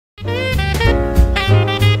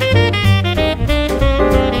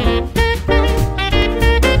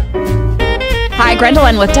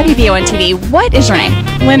Grendalyn with WBON-TV. What is your name?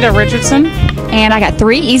 Linda Richardson. And I got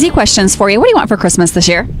 3 easy questions for you. What do you want for Christmas this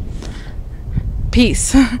year?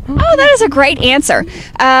 Peace. Oh, that is a great answer.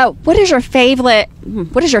 What is your favorite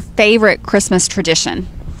Christmas tradition?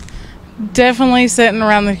 Definitely sitting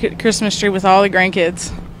around the Christmas tree with all the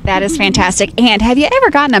grandkids. That is fantastic. And have you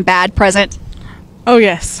ever gotten a bad present? Oh,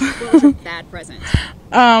 yes. What was your bad present?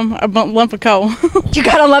 A lump of coal. You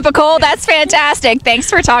got a lump of coal? That's fantastic. Thanks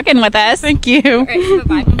for talking with us. Thank you. Right,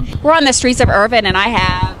 bye-bye. We're on the streets of Irvine, and I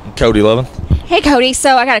have Cody Lovin. Hey, Cody.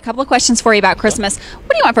 So I got a couple of questions for you about Christmas. What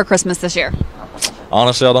do you want for Christmas this year?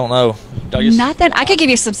 Honestly, I don't know. Nothing. I could give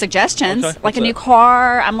you some suggestions, Okay, like a new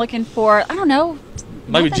car. I'm looking for, I don't know.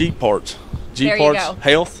 Maybe nothing. Jeep parts. Jeep There you parts. go.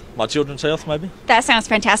 Health. My children's health, maybe. That sounds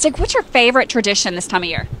fantastic. What's your favorite tradition this time of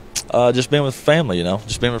year? Just being with family,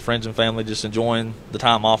 just being with friends and family, just enjoying the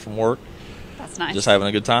time off from work. That's nice. Just having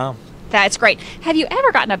a good time. That's great. Have you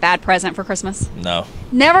ever gotten a bad present for Christmas? No.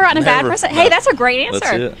 Never gotten a bad Never. present? No. Hey, that's a great answer.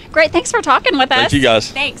 That's it. Great. Thanks for talking with us. Thank you,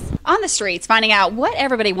 guys. Thanks. On the streets, finding out what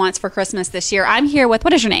everybody wants for Christmas this year. I'm here with,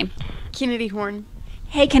 what is your name? Kennedy Horn.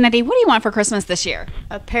 Hey, Kennedy, what do you want for Christmas this year?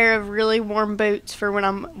 A pair of really warm boots for when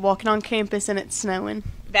I'm walking on campus and it's snowing.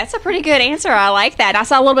 That's a pretty good answer. I like that. I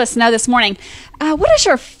saw a little bit of snow this morning. What is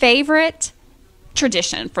your favorite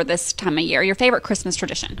tradition for this time of year? Your favorite Christmas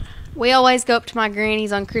tradition? We always go up to my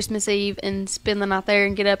granny's on Christmas Eve and spend the night there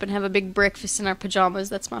and get up and have a big breakfast in our pajamas.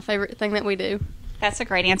 That's my favorite thing that we do. That's a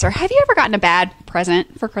great answer. Have you ever gotten a bad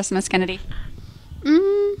present for Christmas, Kennedy?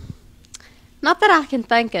 Not that I can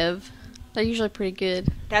think of. They're usually pretty good.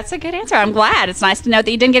 That's a good answer. I'm glad. It's nice to know that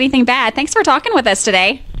you didn't get anything bad. Thanks for talking with us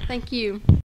today. Thank you.